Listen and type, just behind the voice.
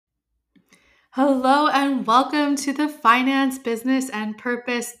Hello and welcome to the Finance, Business, and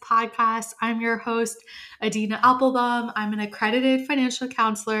Purpose podcast. I'm your host, Adina Applebaum. I'm an accredited financial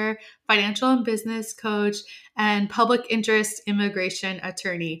counselor, financial and business coach, and public interest immigration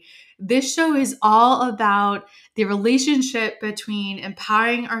attorney. This show is all about the relationship between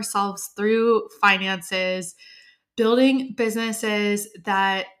empowering ourselves through finances, building businesses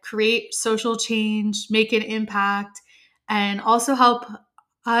that create social change, make an impact, and also help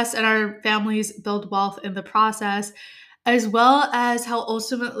us and our families build wealth in the process, as well as how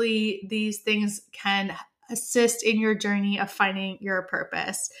ultimately these things can assist in your journey of finding your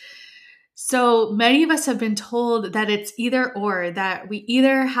purpose. So many of us have been told that it's either or, that we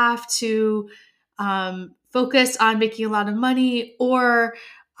either have to focus on making a lot of money or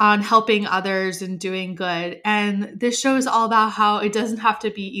on helping others and doing good. And this show is all about how it doesn't have to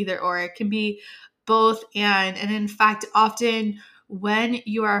be either or. It can be both and in fact, often when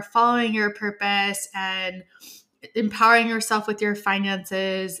you are following your purpose and empowering yourself with your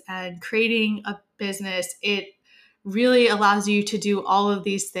finances and creating a business, it really allows you to do all of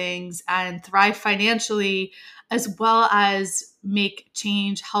these things and thrive financially, as well as make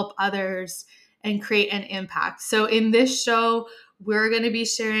change, help others, and create an impact. So, in this show, we're going to be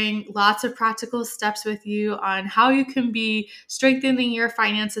sharing lots of practical steps with you on how you can be strengthening your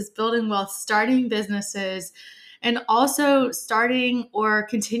finances, building wealth, starting businesses, and also starting or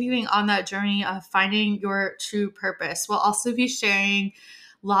continuing on that journey of finding your true purpose. We'll also be sharing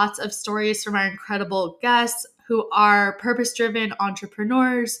lots of stories from our incredible guests who are purpose-driven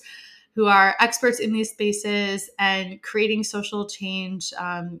entrepreneurs, who are experts in these spaces and creating social change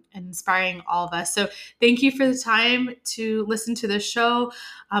and inspiring all of us. So thank you for the time to listen to this show.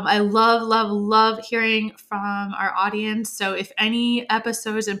 I love hearing from our audience. So if any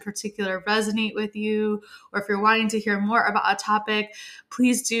episodes in particular resonate with you, or if you're wanting to hear more about a topic,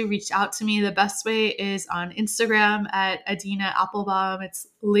 please do reach out to me. The best way is on Instagram at Adina Applebaum. It's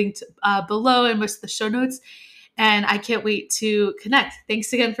linked below in most of the show notes. And I can't wait to connect.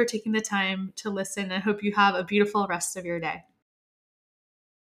 Thanks again for taking the time to listen. I hope you have a beautiful rest of your day.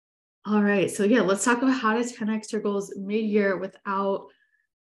 All right. So, let's talk about how to 10x your goals mid-year without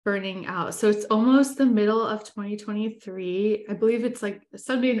burning out. So, it's almost the middle of 2023. I believe it's like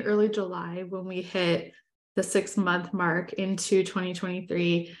Sunday in early July when we hit the 6-month mark into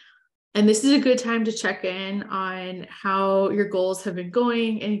 2023. And this is a good time to check in on how your goals have been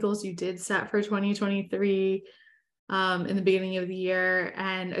going, any goals you did set for 2023. In the beginning of the year,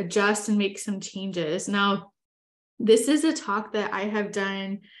 and adjust and make some changes. Now, this is a talk that I have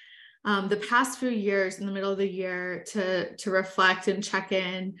done the past few years in the middle of the year to reflect and check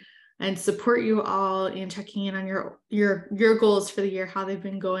in and support you all in checking in on your goals for the year, how they've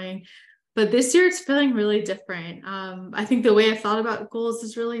been going. But this year it's feeling really different. I think the way I thought about goals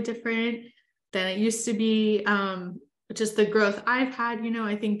is really different than it used to be. Just the growth I've had,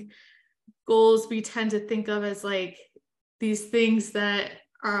 I think goals we tend to think of as like these things that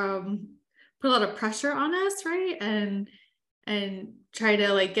put a lot of pressure on us, right? And try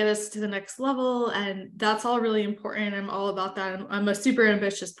to like get us to the next level. And that's all really important. I'm all about that. I'm a super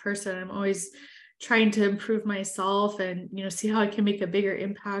ambitious person. I'm always trying to improve myself and, see how I can make a bigger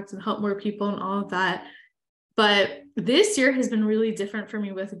impact and help more people and all of that. But this year has been really different for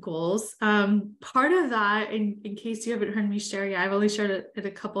me with goals. Part of that, in case you haven't heard me share, I've only shared it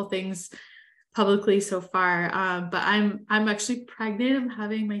a couple things publicly so far. But I'm actually pregnant. I'm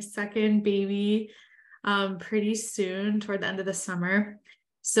having my second baby pretty soon toward the end of the summer.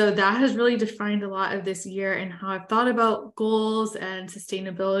 So that has really defined a lot of this year and how I've thought about goals and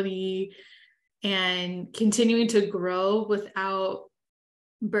sustainability and continuing to grow without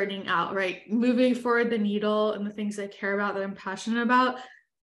burning out, right? Moving forward the needle and the things I care about that I'm passionate about,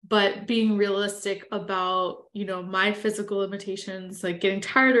 but being realistic about, my physical limitations, like getting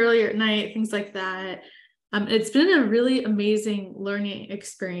tired earlier at night, things like that. It's been a really amazing learning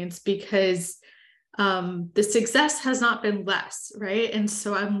experience because the success has not been less, right? And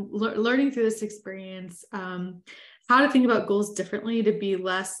so I'm learning through this experience how to think about goals differently, to be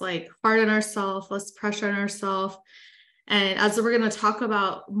less like hard on ourselves, less pressure on ourselves. And as we're going to talk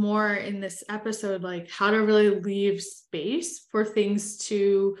about more in this episode, like how to really leave space for things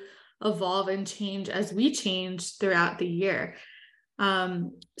to evolve and change as we change throughout the year.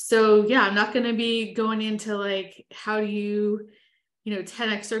 So I'm not going to be going into like, how do you,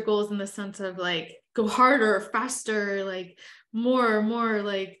 10x your goals in the sense of like, go harder, faster, like more,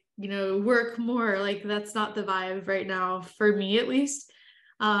 like, work more. Like that's not the vibe right now for me, at least.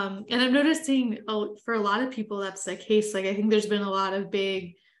 And I'm noticing for a lot of people, that's the case. Like, I think there's been a lot of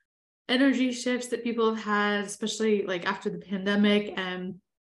big energy shifts that people have had, especially like after the pandemic. And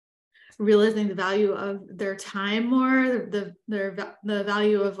realizing the value of their time more, the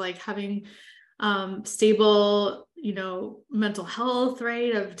value of like having stable, mental health,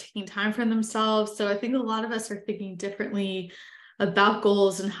 right? Of taking time for themselves. So I think a lot of us are thinking differently about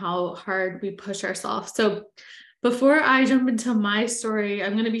goals and how hard we push ourselves. So before I jump into my story,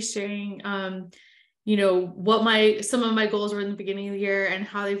 I'm going to be sharing, what some of my goals were in the beginning of the year and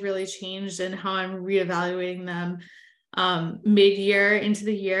how they've really changed and how I'm reevaluating them mid-year into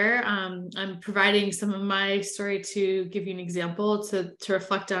the year. I'm providing some of my story to give you an example to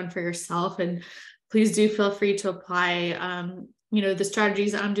reflect on for yourself, and please do feel free to apply the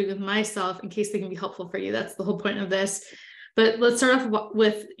strategies I'm doing with myself in case they can be helpful for you. That's the whole point of this. But let's start off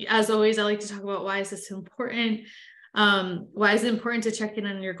with, as always, I like to talk about why is this important. Why is it important to check in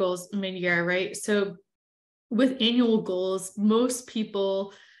on your goals mid-year, right? So with annual goals, most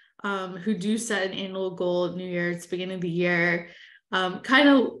people who do set an annual goal at New Year's, beginning of the year, kind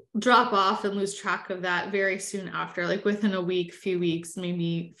of drop off and lose track of that very soon after, like within a week, few weeks,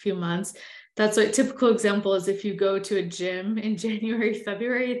 maybe a few months. That's a typical example is if you go to a gym in January,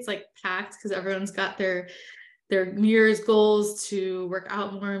 February, it's like packed because everyone's got their New Year's goals to work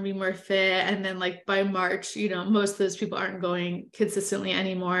out more and be more fit. And then like by March, most of those people aren't going consistently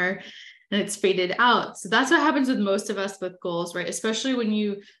anymore and it's faded out. So that's what happens with most of us with goals, right? Especially when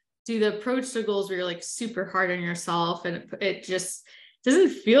you do the approach to goals where you're like super hard on yourself and it just doesn't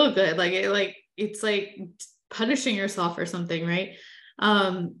feel good. It's like punishing yourself or something, right?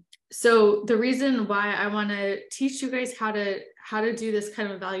 So the reason why I want to teach you guys how to do this kind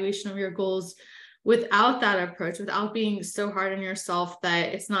of evaluation of your goals without that approach, without being so hard on yourself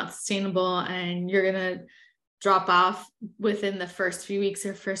that it's not sustainable and you're going to drop off within the first few weeks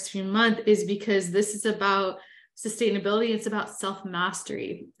or first few months, is because this is about sustainability. It's about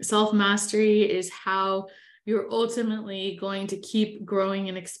self-mastery. Self-mastery is how you're ultimately going to keep growing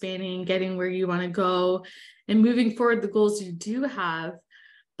and expanding, getting where you want to go and moving forward the goals you do have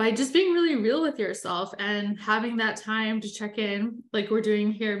by just being really real with yourself and having that time to check in like we're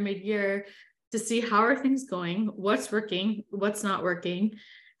doing here mid-year to see how are things going, what's working, what's not working,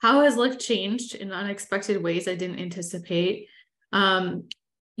 how has life changed in unexpected ways I didn't anticipate.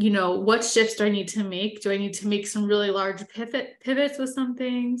 What shifts do I need to make? Do I need to make some really large pivots with some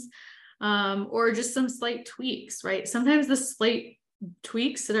things, or just some slight tweaks, right? Sometimes the slight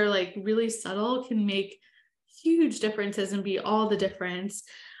tweaks that are like really subtle can make huge differences and be all the difference.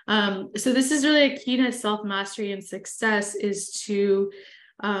 So this is really a key to self-mastery and success, is to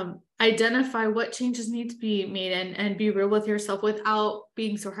identify what changes need to be made and be real with yourself without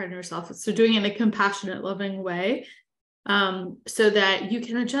being so hard on yourself. So doing it in a compassionate, loving way, so that you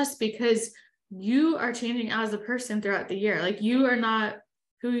can adjust, because you are changing as a person throughout the year. Like you are not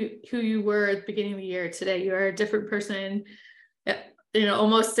who you were at the beginning of the year today. You are a different person,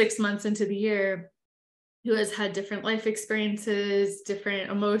 almost 6 months into the year, who has had different life experiences,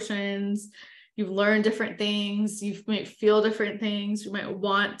 different emotions. You've learned different things. You might feel different things. You might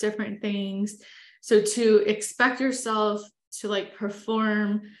want different things. So to expect yourself to like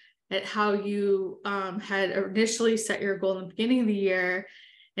perform at how you had initially set your goal in the beginning of the year,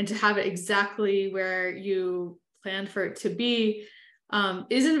 and to have it exactly where you planned for it to be,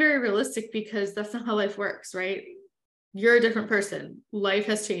 isn't very realistic, because that's not how life works, right? You're a different person. Life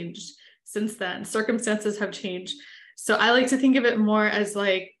has changed since then. Circumstances have changed. So I like to think of it more as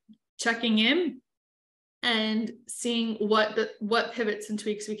like checking in and seeing what pivots and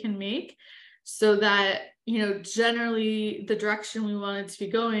tweaks we can make, so that, generally the direction we want it to be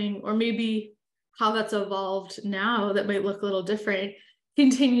going, or maybe how that's evolved now that might look a little different,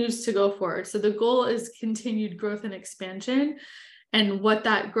 continues to go forward. So the goal is continued growth and expansion, and what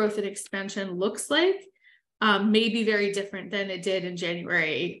that growth and expansion looks like may be very different than it did in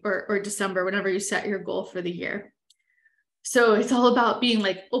January or December, whenever you set your goal for the year. So it's all about being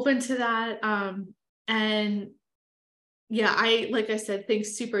like open to that. And yeah, like I said, think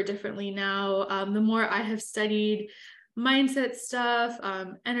super differently now. The more I have studied mindset stuff,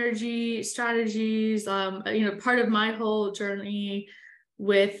 energy strategies, part of my whole journey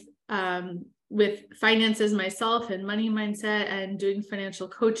with finances myself and money mindset, and doing financial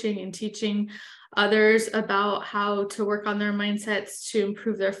coaching and teaching others about how to work on their mindsets to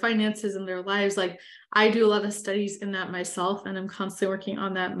improve their finances and their lives. Like I do a lot of studies in that myself, and I'm constantly working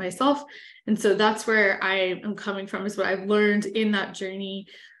on that myself. And so that's where I am coming from, is what I've learned in that journey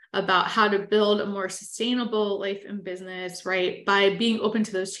about how to build a more sustainable life and business, right? By being open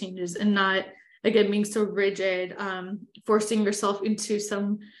to those changes and not, again, being so rigid, forcing yourself into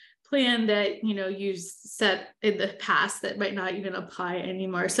some plan that you set in the past that might not even apply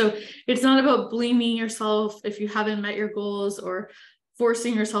anymore. So it's not about blaming yourself if you haven't met your goals, or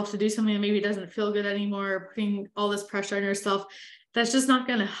forcing yourself to do something that maybe doesn't feel good anymore, putting all this pressure on yourself, that's just not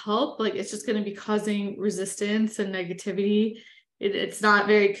going to help. Like, it's just going to be causing resistance and negativity. It's not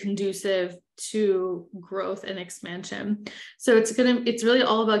very conducive to growth and expansion. So it's really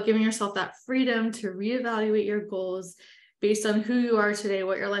all about giving yourself that freedom to reevaluate your goals based on who you are today,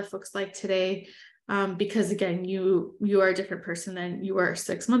 what your life looks like today. Because again, you are a different person than you were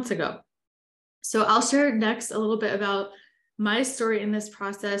 6 months ago. So I'll share next a little bit about my story in this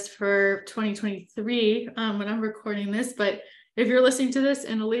process for 2023 when I'm recording this. But if you're listening to this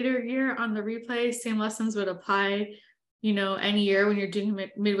in a later year on the replay, same lessons would apply, any year when you're doing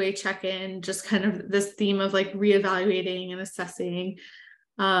midway check-in, just kind of this theme of like reevaluating and assessing.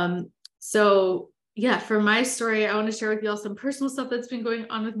 So yeah, for my story, I want to share with you all some personal stuff that's been going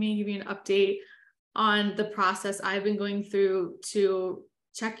on with me, give you an update on the process I've been going through to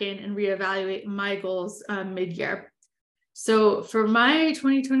check in and reevaluate my goals mid-year. So for my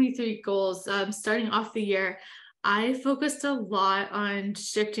 2023 goals, starting off the year, I focused a lot on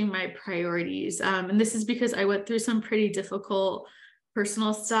shifting my priorities. And this is because I went through some pretty difficult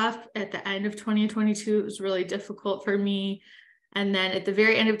personal stuff at the end of 2022. It was really difficult for me. And then at the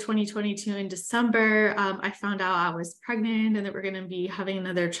very end of 2022 in December, I found out I was pregnant and that we're going to be having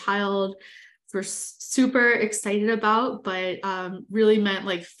another child. We're super excited about, but really meant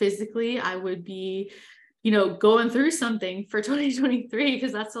like physically I would be, going through something for 2023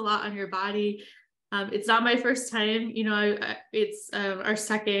 because that's a lot on your body. It's not my first time, it's our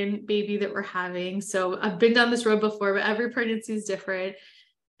second baby that we're having. So I've been down this road before, but every pregnancy is different.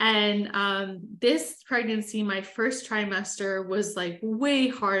 And this pregnancy, my first trimester, was like way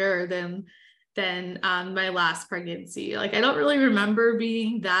harder than my last pregnancy. Like, I don't really remember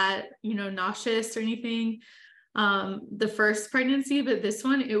being that, nauseous or anything the first pregnancy, but this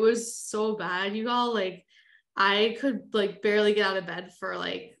one, it was so bad, you all. Like, I could like barely get out of bed for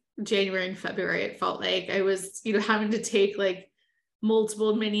like January and February. It felt like I was, having to take like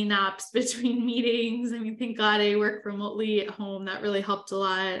multiple mini naps between meetings. I mean, thank God I work remotely at home. That really helped a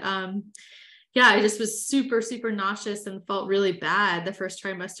lot. Yeah, I just was super, super nauseous and felt really bad the first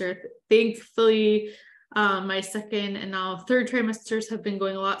trimester. Thankfully, my second and now third trimesters have been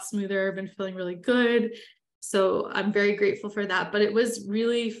going a lot smoother. I've been feeling really good. So I'm very grateful for that. But it was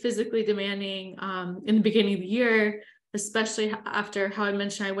really physically demanding in the beginning of the year, especially after how I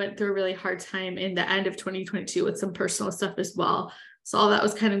mentioned I went through a really hard time in the end of 2022 with some personal stuff as well. So all that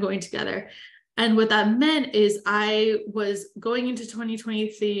was kind of going together. And what that meant is I was going into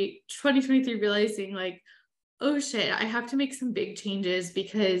 2023 realizing like, oh shit, I have to make some big changes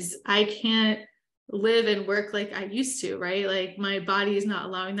because I can't live and work like I used to, right? Like, my body is not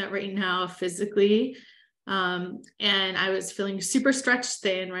allowing that right now physically. And I was feeling super stretched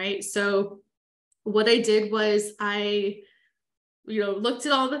thin, right? So what I did was I looked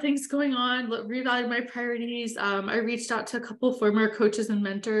at all the things going on, reevaluated my priorities. I reached out to a couple former coaches and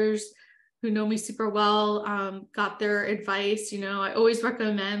mentors who know me super well, got their advice. I always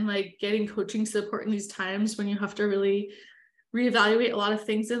recommend like getting coaching support in these times when you have to really reevaluate a lot of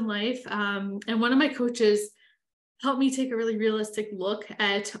things in life. And one of my coaches helped me take a really realistic look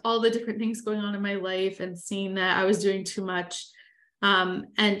at all the different things going on in my life and seeing that I was doing too much.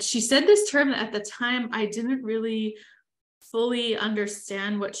 And she said this term that at the time I didn't really fully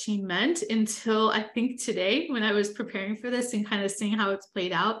understand what she meant until I think today when I was preparing for this and kind of seeing how it's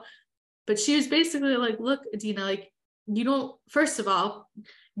played out. But she was basically like, look, Adina, like, first of all,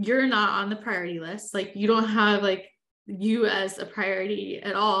 you're not on the priority list. Like, you don't have like you as a priority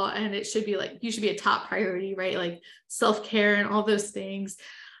at all. And it should be like, you should be a top priority, right? Like self-care and all those things.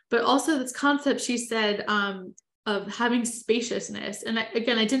 But also this concept, she said, of having spaciousness. And I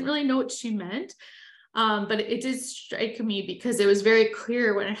didn't really know what she meant. But it did strike me because it was very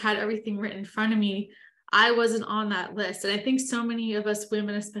clear when I had everything written in front of me, I wasn't on that list. And I think so many of us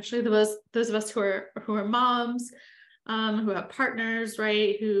women, especially those of us who are moms, who have partners,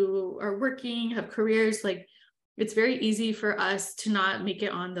 right, who are working, have careers, like, it's very easy for us to not make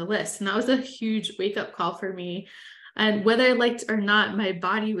it on the list. And that was a huge wake-up call for me. And whether I liked or not, my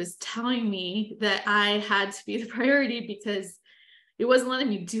body was telling me that I had to be the priority because it wasn't letting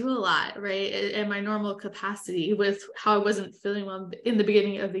me do a lot, right, in my normal capacity with how I wasn't feeling well in the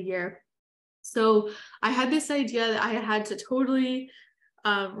beginning of the year. So I had this idea that I had to totally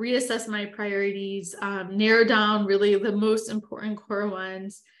reassess my priorities, narrow down really the most important core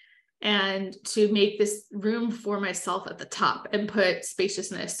ones, and to make this room for myself at the top and put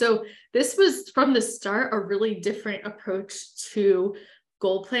spaciousness. So this was from the start a really different approach to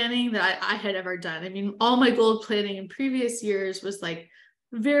goal planning that I had ever done. I mean, all my goal planning in previous years was like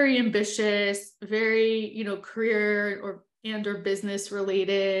very ambitious, very, career or and or business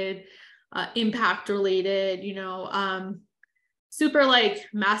related, impact related, super like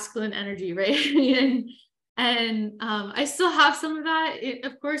masculine energy, right? and I still have some of that,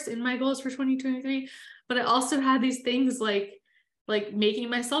 of course, in my goals for 2023, but I also had these things like making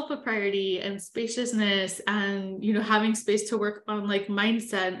myself a priority and spaciousness and, having space to work on like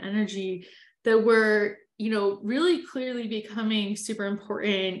mindset and energy that were, really clearly becoming super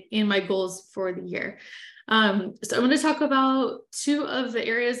important in my goals for the year. So I'm going to talk about two of the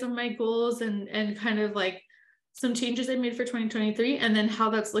areas of my goals and kind of like some changes I made for 2023, and then how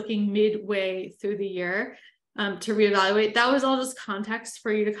that's looking midway through the year to reevaluate. That was all just context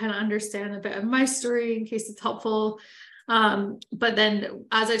for you to kind of understand a bit of my story in case it's helpful. But then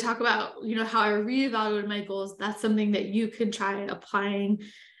as I talk about, how I reevaluated my goals, that's something that you can try applying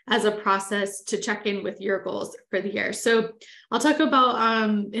as a process to check in with your goals for the year. So I'll talk about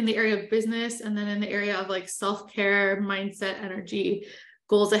in the area of business, and then in the area of like self-care, mindset, energy,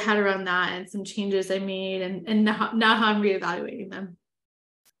 goals I had around that, and some changes I made, and now how I'm reevaluating them.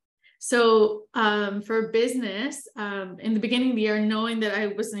 So for business, in the beginning of the year, knowing that I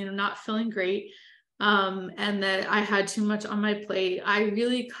was not feeling great, and that I had too much on my plate, I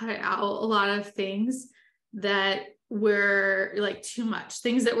really cut out a lot of things that were like too much,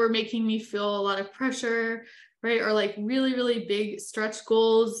 things that were making me feel a lot of pressure, right? Or like really, really big stretch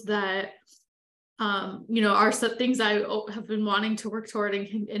goals that, are some things I have been wanting to work toward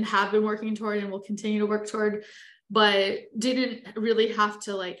and have been working toward and will continue to work toward, but didn't really have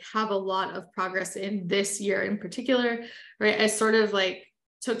to like have a lot of progress in this year in particular, right? I sort of like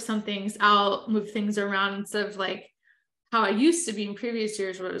took some things out, moved things around, instead of like how I used to be in previous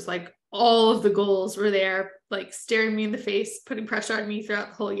years, where it was like all of the goals were there, like staring me in the face, putting pressure on me throughout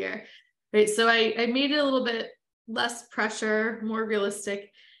the whole year, right? So I made it a little bit less pressure, more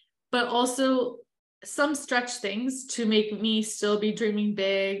realistic, but also some stretch things to make me still be dreaming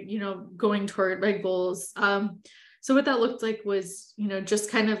big, going toward my goals. So what that looked like was, just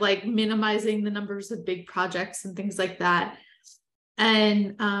kind of like minimizing the numbers of big projects and things like that.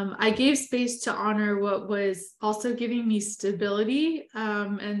 And I gave space to honor what was also giving me stability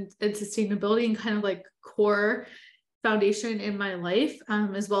and sustainability and kind of like core foundation in my life,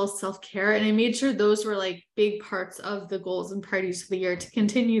 as well as self-care. And I made sure those were like big parts of the goals and priorities for the year, to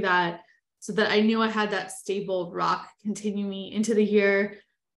continue that, so that I knew I had that stable rock continue me into the year,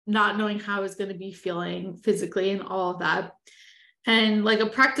 not knowing how I was going to be feeling physically and all of that. And like a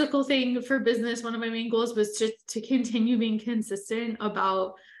practical thing for business, one of my main goals was just to continue being consistent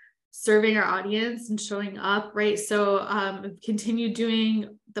about serving our audience and showing up, right? So continue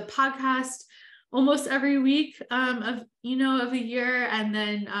doing the podcast almost every week of the year, and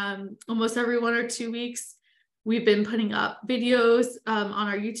then almost every 1 or 2 weeks we've been putting up videos on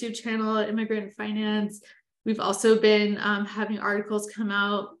our YouTube channel at Immigrant Finance. We've also been having articles come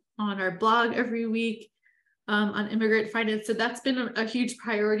out on our blog every week on Immigrant Finance. So that's been a huge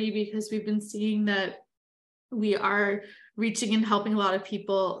priority, because we've been seeing that we are reaching and helping a lot of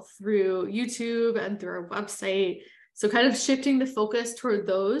people through YouTube and through our website. So kind of shifting the focus toward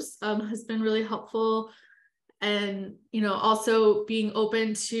those has been really helpful. And, also being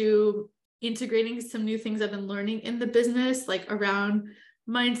open to integrating some new things I've been learning in the business, like around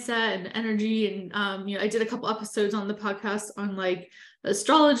mindset and energy. And, I did a couple episodes on the podcast on like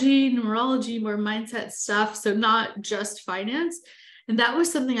astrology, numerology, more mindset stuff. So not just finance. And that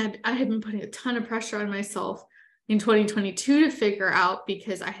was something I had been putting a ton of pressure on myself in 2022 to figure out,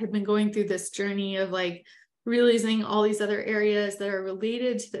 because I had been going through this journey of like realizing all these other areas that are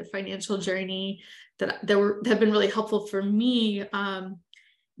related to the financial journey that have been really helpful for me,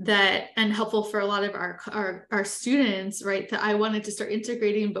 and helpful for a lot of our students, right? That I wanted to start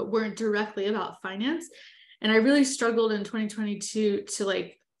integrating, but weren't directly about finance. And I really struggled in 2022 to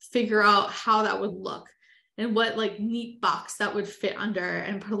like figure out how that would look and what like neat box that would fit under,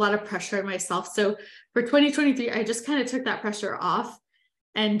 and put a lot of pressure on myself. So for 2023, I just kind of took that pressure off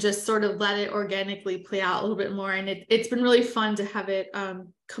and just sort of let it organically play out a little bit more. And it's been really fun to have it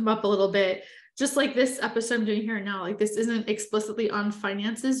come up a little bit, just like this episode I'm doing here now. Like this isn't explicitly on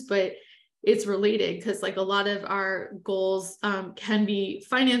finances, but it's related, because like a lot of our goals can be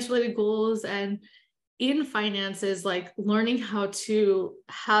finance related goals. And in finances, like learning how to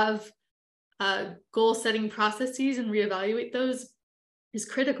have goal setting processes and reevaluate those is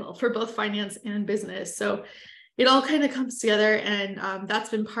critical for both finance and business. So it all kind of comes together, and that's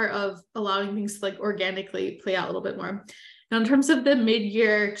been part of allowing things to like organically play out a little bit more. Now, in terms of the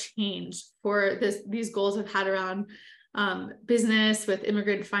mid-year change for these goals I've had around business with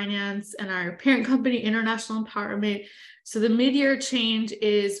Immigrant Finance and our parent company, International Empowerment, So the mid-year change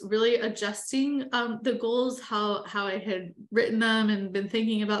is really adjusting the goals, how I had written them and been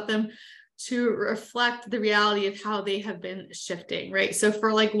thinking about them, to reflect the reality of how they have been shifting, right? So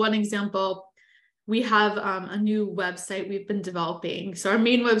for like one example, we have a new website we've been developing. So our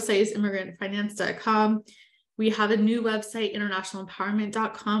main website is immigrantfinance.com. We have a new website,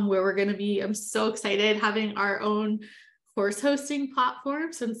 internationalempowerment.com, where we're going to be, I'm so excited, having our own course hosting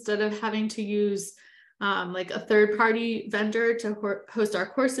platform. So instead of having to use like a third-party vendor to host our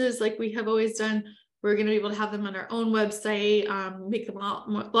courses like we have always done, we're going to be able to have them on our own website, make them a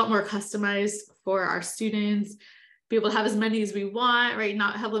lot more customized for our students, be able to have as many as we want, right?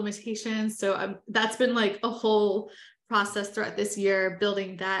 Not have limitations. So that's been like a whole process throughout this year,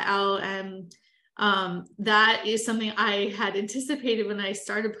 building that out. And that is something I had anticipated when I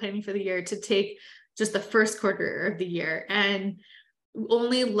started planning for the year, to take just the first quarter of the year. And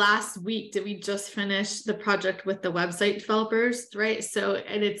only last week did we just finish the project with the website developers, right? So,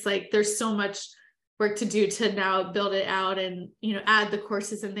 and it's like, there's so much work to do to now build it out and, you know, add the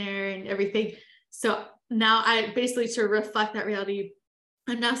courses in there and everything. So now I basically, to reflect that reality,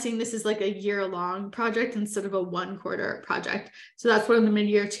 I'm now seeing this as like a year-long project instead of a one-quarter project. So that's one of the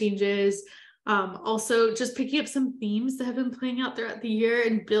mid-year changes. Also just picking up some themes that have been playing out throughout the year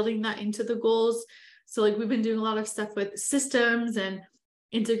and building that into the goals. So like we've been doing a lot of stuff with systems and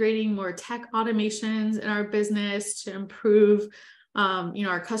integrating more tech automations in our business to improve you know,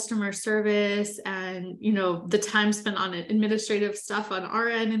 our customer service and, you know, the time spent on administrative stuff on our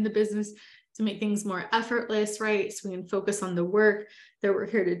end in the business, to make things more effortless, right? So we can focus on the work that we're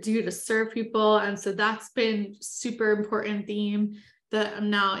here to do to serve people. And so that's been super important theme that I'm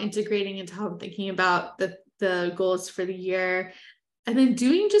now integrating into how I'm thinking about the goals for the year. And then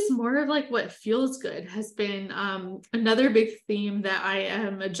doing just more of like what feels good has been another big theme that I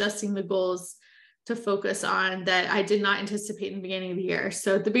am adjusting the goals to focus on, that I did not anticipate in the beginning of the year.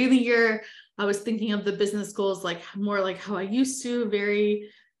 So at the beginning of the year, I was thinking of the business goals like more like how I used to,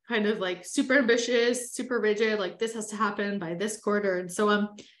 very kind of like super ambitious, super rigid, like this has to happen by this quarter and so on.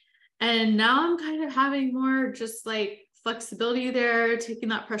 And now I'm kind of having more just like flexibility there, taking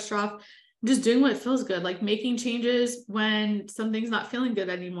that pressure off, just doing what feels good, like making changes when something's not feeling good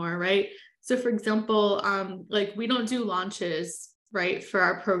anymore, right? So for example, like we don't do launches, right, for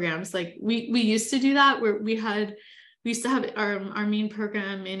our programs. Like we used to do that, where we used to have our main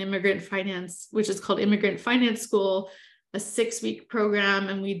program in immigrant finance, which is called Immigrant Finance School, a 6-week program,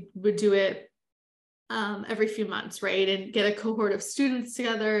 and we would do it every few months, right, and get a cohort of students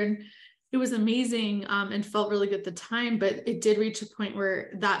together. And it was amazing and felt really good at the time, but it did reach a point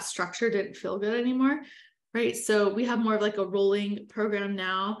where that structure didn't feel good anymore, right? So we have more of like a rolling program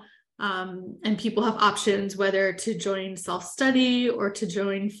now, and people have options whether to join self-study or to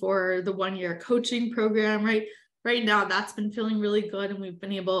join for the 1-year coaching program, right? Right now, that's been feeling really good, and we've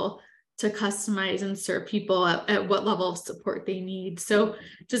been able to customize and serve people at what level of support they need. So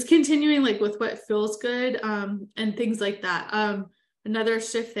just continuing like with what feels good and things like that. Another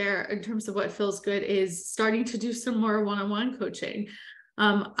shift there in terms of what feels good is starting to do some more one-on-one coaching.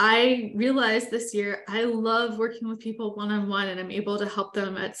 I realized this year, I love working with people one-on-one, and I'm able to help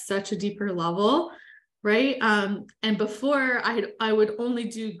them at such a deeper level, right? And before I would only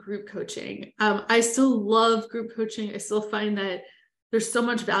do group coaching. I still love group coaching. I still find that there's so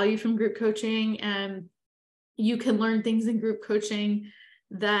much value from group coaching, and you can learn things in group coaching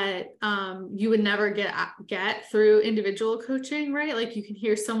that you would never get through individual coaching, right? Like you can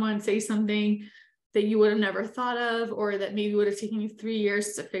hear someone say something that you would have never thought of, or that maybe would have taken you 3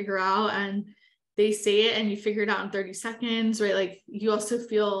 years to figure out, and they say it and you figure it out in 30 seconds, right? Like you also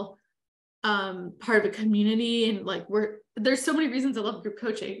feel part of a community, and like there's so many reasons I love group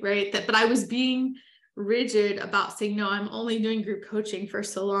coaching, right? But I was being rigid about saying, no, I'm only doing group coaching for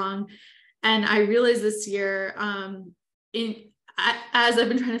so long. And I realized this year, as I've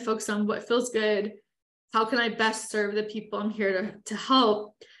been trying to focus on what feels good, how can I best serve the people I'm here to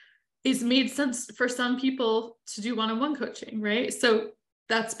help, it's made sense for some people to do one-on-one coaching, right? So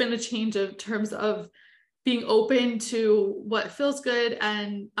that's been a change in terms of being open to what feels good,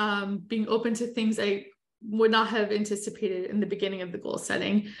 and being open to things I would not have anticipated in the beginning of the goal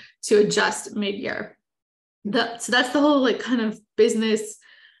setting, to adjust mid-year. So that's the whole like kind of business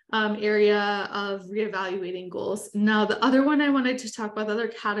area of reevaluating goals. Now, the other one I wanted to talk about, the other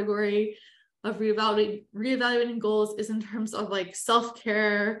category of reevaluating goals, is in terms of like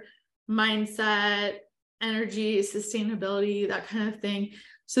self-care, mindset, energy, sustainability, that kind of thing.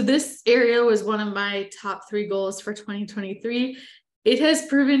 So this area was one of my top 3 goals for 2023. It has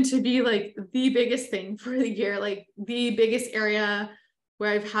proven to be like the biggest thing for the year, like the biggest area where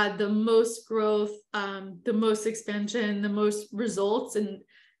I've had the most growth, the most expansion, the most results, and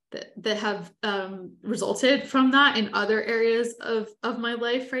that have resulted from that in other areas of my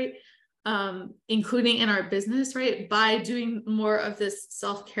life, right? Including in our business, right? By doing more of this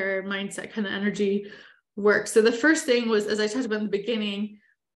self-care mindset kind of energy work. So the first thing was, as I talked about in the beginning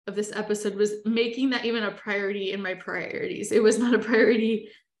of this episode, was making that even a priority in my priorities. It was not a priority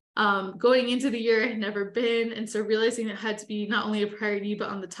going into the year. It had never been. And so realizing it had to be not only a priority, but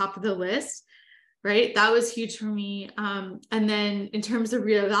on the top of the list, right? That was huge for me. And then in terms of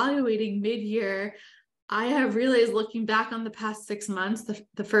reevaluating mid-year, I have realized, looking back on the past 6 months,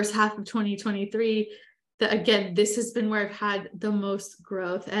 the first half of 2023, that again, this has been where I've had the most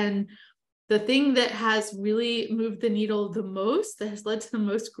growth. And the thing that has really moved the needle the most, that has led to the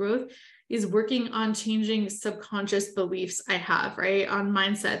most growth, is working on changing subconscious beliefs I have, right? On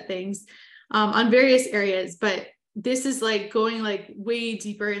mindset things, on various areas. But this is like going like way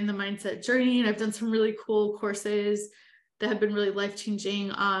deeper in the mindset journey. And I've done some really cool courses that have been really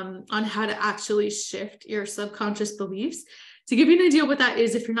life-changing on how to actually shift your subconscious beliefs. To give you an idea what that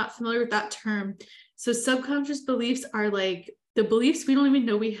is, if you're not familiar with that term. So subconscious beliefs are like the beliefs we don't even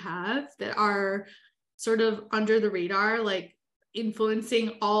know we have, that are sort of under the radar, like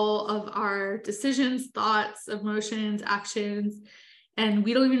influencing all of our decisions, thoughts, emotions, actions. And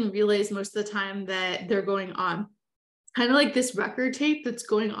we don't even realize most of the time that they're going on. Kind of like this record tape that's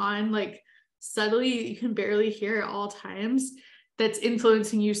going on, like subtly, you can barely hear at all times, that's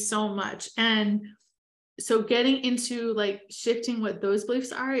influencing you so much. And so getting into like shifting what those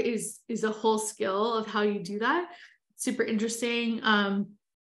beliefs are is a whole skill of how you do that. Super interesting.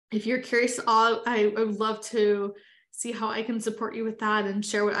 If you're curious, I would love to see how I can support you with that and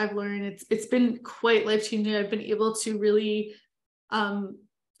share what I've learned. It's been quite life-changing. I've been able to really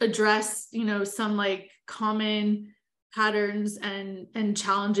address, some like common patterns and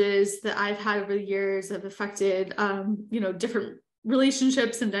challenges that I've had over the years have affected, different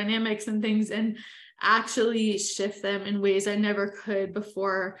relationships and dynamics and things, and actually shift them in ways I never could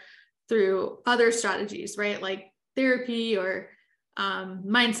before through other strategies, right? Like therapy or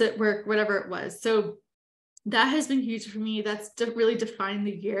mindset work, whatever it was. So that has been huge for me. That's really defined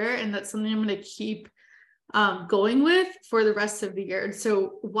the year. And that's something I'm going to keep going with for the rest of the year. And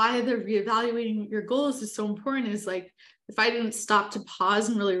so why the reevaluating your goals is so important is, like, if I didn't stop to pause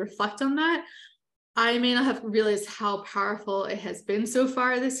and really reflect on that, I may not have realized how powerful it has been so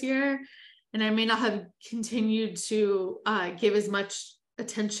far this year. And I may not have continued to give as much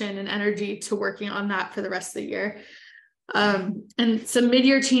attention and energy to working on that for the rest of the year. And some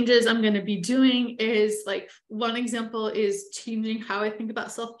mid-year changes I'm going to be doing is, like, one example is changing how I think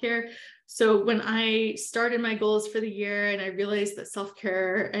about self-care. So when I started my goals for the year and I realized that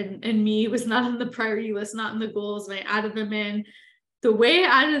self-care and me was not on the priority list, not in the goals, and I added them in, the way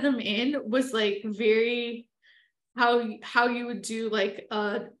I added them in was like very how you would do like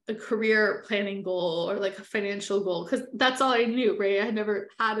a career planning goal or like a financial goal, because that's all I knew, right? I never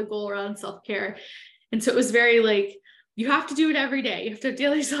had a goal around self-care. And so it was very like, you have to do it every day. You have to have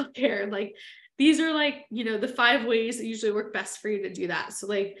daily self-care. Like, these are like, the 5 ways that usually work best for you to do that. So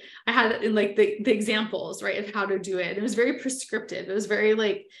like I had in like the examples, right, of how to do it. It was very prescriptive. It was very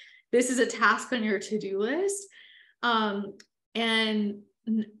like, this is a task on your to-do list. And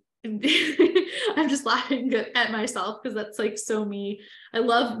I'm just laughing at myself because that's like so me. I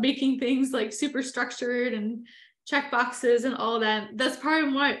love making things like super structured and check boxes and all that. That's part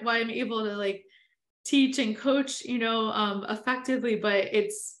of why I'm able to like teach and coach, effectively. But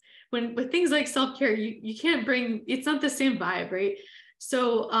it's when with things like self-care, you can't bring, it's not the same vibe, right?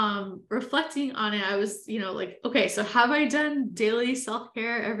 So reflecting on it, I was, like, okay, so have I done daily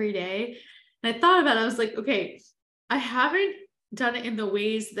self-care every day? And I thought about it, I was like, okay, I haven't done it in the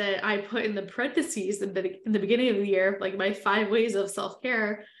ways that I put in the parentheses in the beginning of the year, like my 5 ways of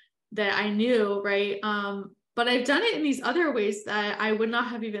self-care that I knew, right? But I've done it in these other ways that I would not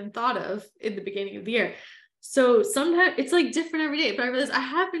have even thought of in the beginning of the year. So sometimes it's like different every day, but I realized I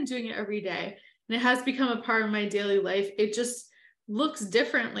have been doing it every day and it has become a part of my daily life. It just looks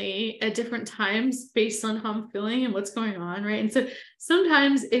differently at different times based on how I'm feeling and what's going on, right? And so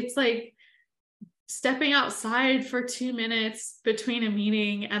sometimes it's like stepping outside for 2 minutes between a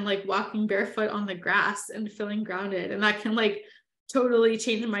meeting and like walking barefoot on the grass and feeling grounded. And that can like totally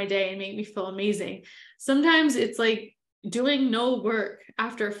change my day and make me feel amazing. Sometimes it's like doing no work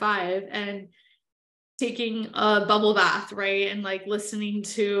after 5 and taking a bubble bath, right? And like listening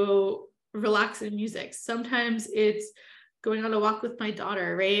to relaxing music. Sometimes it's going on a walk with my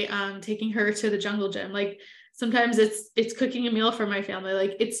daughter, right? Taking her to the jungle gym. Like sometimes it's cooking a meal for my family.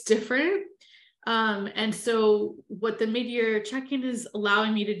 Like it's different. And so what the mid-year check-in is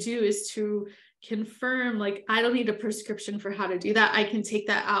allowing me to do is to confirm, like, I don't need a prescription for how to do that. I can take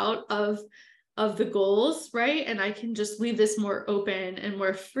that out of the goals, right? And I can just leave this more open and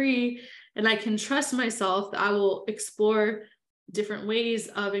more free. And I can trust myself that I will explore different ways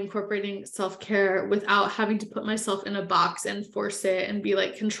of incorporating self-care without having to put myself in a box and force it and be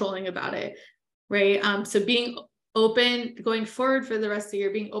like controlling about it, right? So being open going forward for the rest of the year,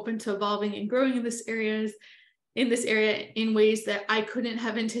 being open to evolving and growing in this area in ways that I couldn't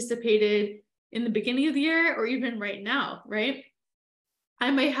have anticipated in the beginning of the year or even right now, right?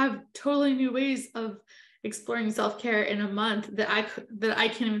 I might have totally new ways of exploring self-care in a month that I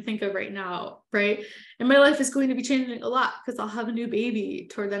can't even think of right now, right? And my life is going to be changing a lot because I'll have a new baby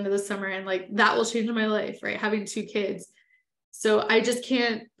toward the end of the summer, and like that will change my life, right? Having 2 kids. So I just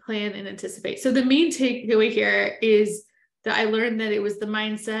can't plan and anticipate. So the main takeaway here is that I learned that it was the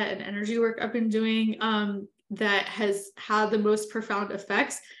mindset and energy work I've been doing that has had the most profound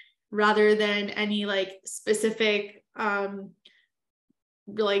effects, rather than any like specific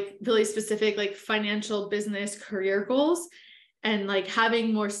like really specific like financial, business, career goals. And like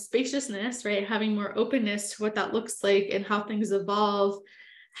having more spaciousness, right? Having more openness to what that looks like and how things evolve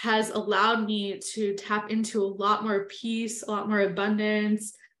has allowed me to tap into a lot more peace, a lot more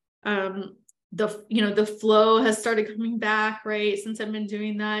abundance. The flow has started coming back, right? Since I've been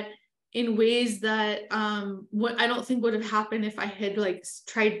doing that in ways that what I don't think would have happened if I had like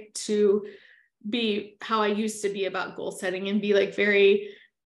tried to be how I used to be about goal setting and be like very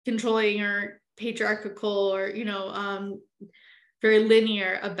controlling or patriarchal or, very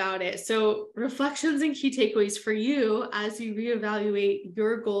linear about it. So reflections and key takeaways for you as you reevaluate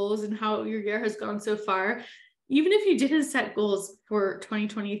your goals and how your year has gone so far. Even if you didn't set goals for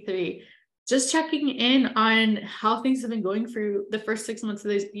 2023, just checking in on how things have been going for the first 6 months of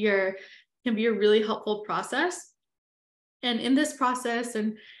this year can be a really helpful process. And in this process,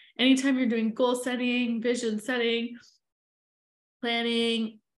 and anytime you're doing goal setting, vision setting,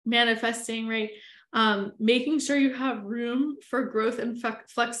 planning, manifesting, right? Making sure you have room for growth and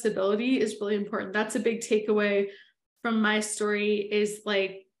flexibility is really important. That's a big takeaway from my story, is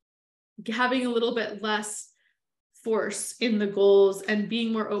like having a little bit less force in the goals and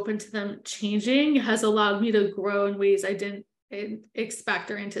being more open to them changing has allowed me to grow in ways I didn't expect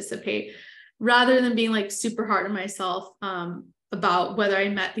or anticipate, rather than being like super hard on myself about whether I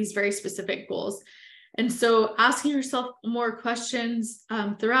met these very specific goals. And so asking yourself more questions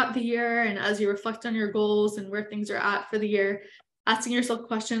throughout the year, and as you reflect on your goals and where things are at for the year, asking yourself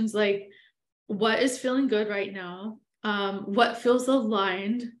questions like, what is feeling good right now? What feels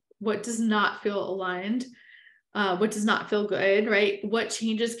aligned? What does not feel aligned? What does not feel good, right? What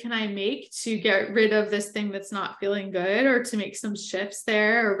changes can I make to get rid of this thing that's not feeling good, or to make some shifts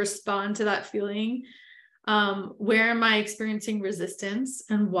there or respond to that feeling? Where am I experiencing resistance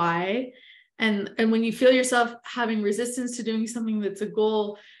and why? And when you feel yourself having resistance to doing something that's a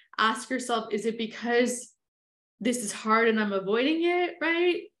goal, ask yourself, is it because this is hard and I'm avoiding it,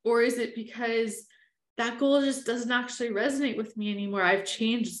 right? Or is it because that goal just doesn't actually resonate with me anymore? I've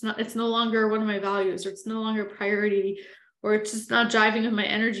changed. It's no longer one of my values, or it's no longer a priority, or it's just not driving with my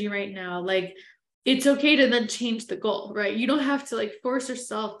energy right now. Like, it's okay to then change the goal, right? You don't have to like force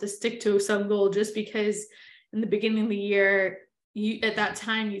yourself to stick to some goal just because in the beginning of the year, at that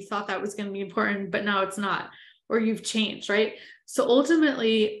time you thought that was going to be important, but now it's not, or you've changed, right? So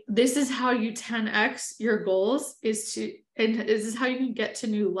ultimately, this is how you 10x your goals, and this is how you can get to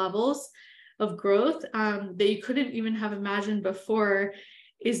new levels of growth that you couldn't even have imagined before,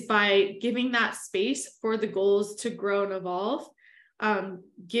 is by giving that space for the goals to grow and evolve,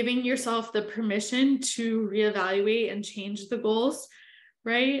 giving yourself the permission to reevaluate and change the goals,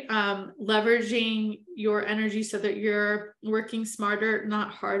 right? Leveraging your energy so that you're working smarter,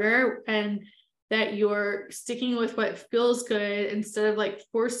 not harder, and that you're sticking with what feels good instead of like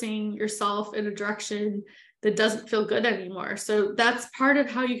forcing yourself in a direction that doesn't feel good anymore. So that's part of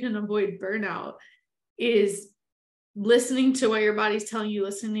how you can avoid burnout, is listening to what your body's telling you,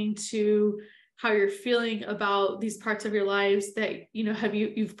 listening to how you're feeling about these parts of your lives that,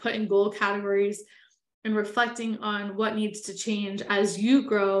 you've put in goal categories, and reflecting on what needs to change as you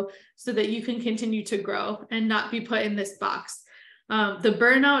grow so that you can continue to grow and not be put in this box. The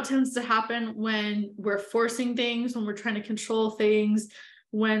burnout tends to happen when we're forcing things, when we're trying to control things,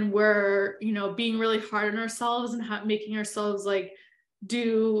 when we're, being really hard on ourselves and making ourselves like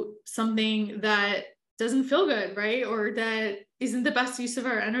do something that doesn't feel good, right? Or that isn't the best use of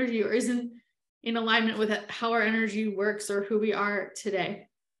our energy, or isn't in alignment with how our energy works or who we are today.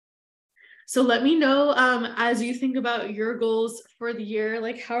 So let me know as you think about your goals for the year,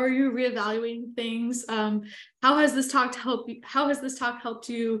 like how are you reevaluating things? How has this talk helped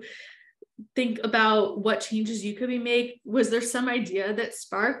you think about what changes you could be make? Was there some idea that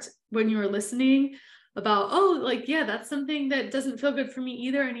sparked when you were listening about, oh, like, yeah, that's something that doesn't feel good for me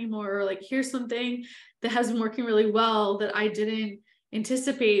either anymore, or like here's something that has been working really well that I didn't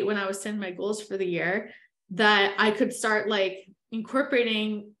anticipate when I was setting my goals for the year, that I could start like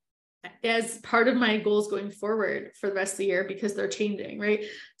incorporating as part of my goals going forward for the rest of the year, because they're changing, right?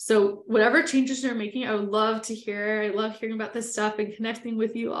 So whatever changes you're making, I would love to hear. I love hearing about this stuff and connecting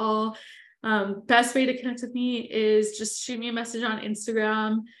with you all. Best way to connect with me is just shoot me a message on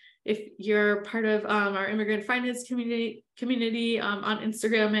Instagram. If you're part of our immigrant finance community on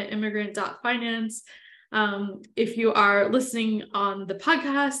Instagram at immigrant.finance. If you are listening on the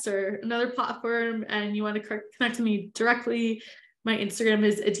podcast or another platform and you want to connect with me directly, my Instagram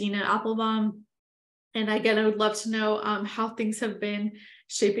is Adina Applebaum. And again, I would love to know how things have been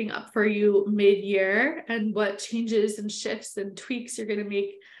shaping up for you mid-year and what changes and shifts and tweaks you're going to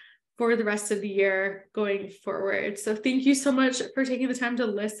make for the rest of the year going forward. So thank you so much for taking the time to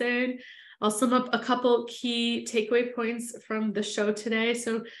listen. I'll sum up a couple key takeaway points from the show today.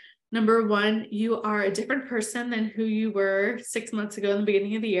 So number one, you are a different person than who you were 6 months ago in the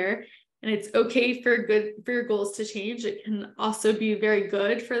beginning of the year. And it's okay for your goals to change. It can also be very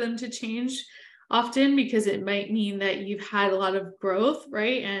good for them to change often, because it might mean that you've had a lot of growth,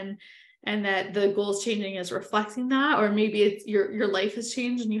 right? And that the goals changing is reflecting that, or maybe it's your life has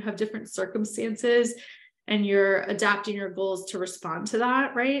changed and you have different circumstances and you're adapting your goals to respond to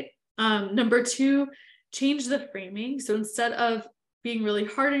that, right? Number two, change the framing. So instead of being really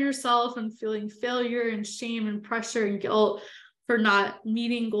hard on yourself and feeling failure and shame and pressure and guilt for not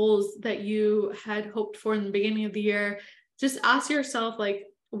meeting goals that you had hoped for in the beginning of the year, just ask yourself, like,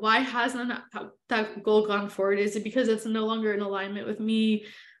 why hasn't that goal gone forward? Is it because it's no longer in alignment with me?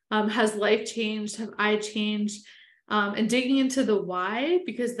 Has life changed? Have I changed? And digging into the why,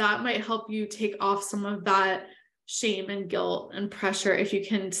 because that might help you take off some of that shame and guilt and pressure. If you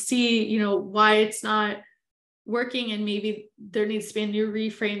can see, why it's not working, and maybe there needs to be a new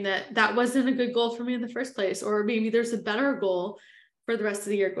reframe that wasn't a good goal for me in the first place, or maybe there's a better goal for the rest of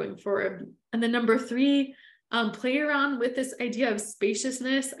the year going forward. And then number three, play around with this idea of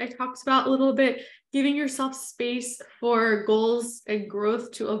spaciousness I talked about a little bit, giving yourself space for goals and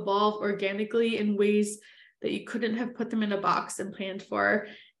growth to evolve organically in ways that you couldn't have put them in a box and planned for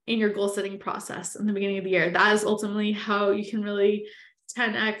in your goal setting process in the beginning of the year. That is ultimately how you can really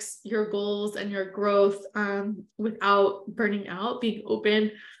 10x your goals and your growth without burning out, being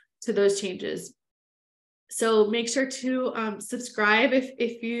open to those changes. So make sure to subscribe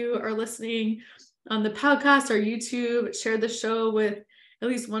if you are listening on the podcast or YouTube. Share the show with at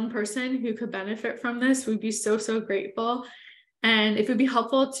least one person who could benefit from this. We'd be so, so grateful. And if it would be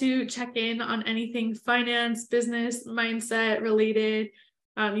helpful to check in on anything finance, business, mindset related,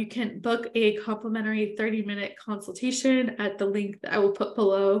 you can book a complimentary 30-minute consultation at the link that I will put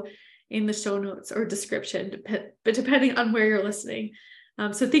below in the show notes or description, but depending on where you're listening.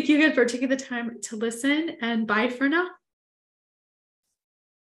 So thank you again for taking the time to listen, and bye for now.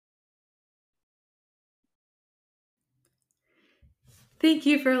 Thank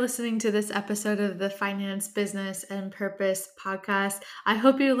you for listening to this episode of the Finance, Business, and Purpose podcast. I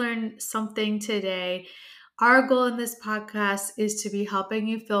hope you learned something today. Our goal in this podcast is to be helping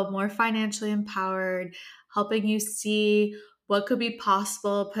you feel more financially empowered, helping you see what could be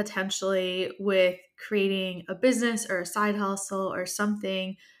possible potentially with creating a business or a side hustle or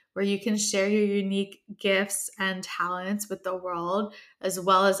something where you can share your unique gifts and talents with the world, as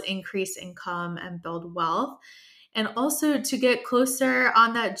well as increase income and build wealth. And also to get closer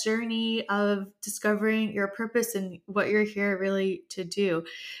on that journey of discovering your purpose and what you're here really to do.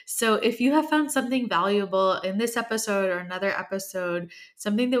 So if you have found something valuable in this episode or another episode,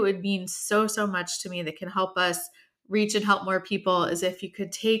 something that would mean so, so much to me that can help us reach and help more people, is if you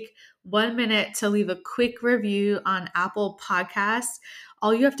could take 1 minute to leave a quick review on Apple Podcasts.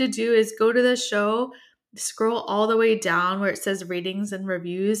 All you have to do is go to the show, scroll all the way down where it says ratings and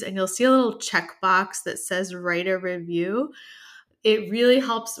reviews, and you'll see a little checkbox that says write a review. It really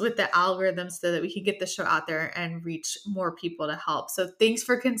helps with the algorithm so that we can get the show out there and reach more people to help. So thanks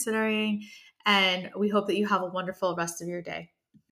for considering, and we hope that you have a wonderful rest of your day.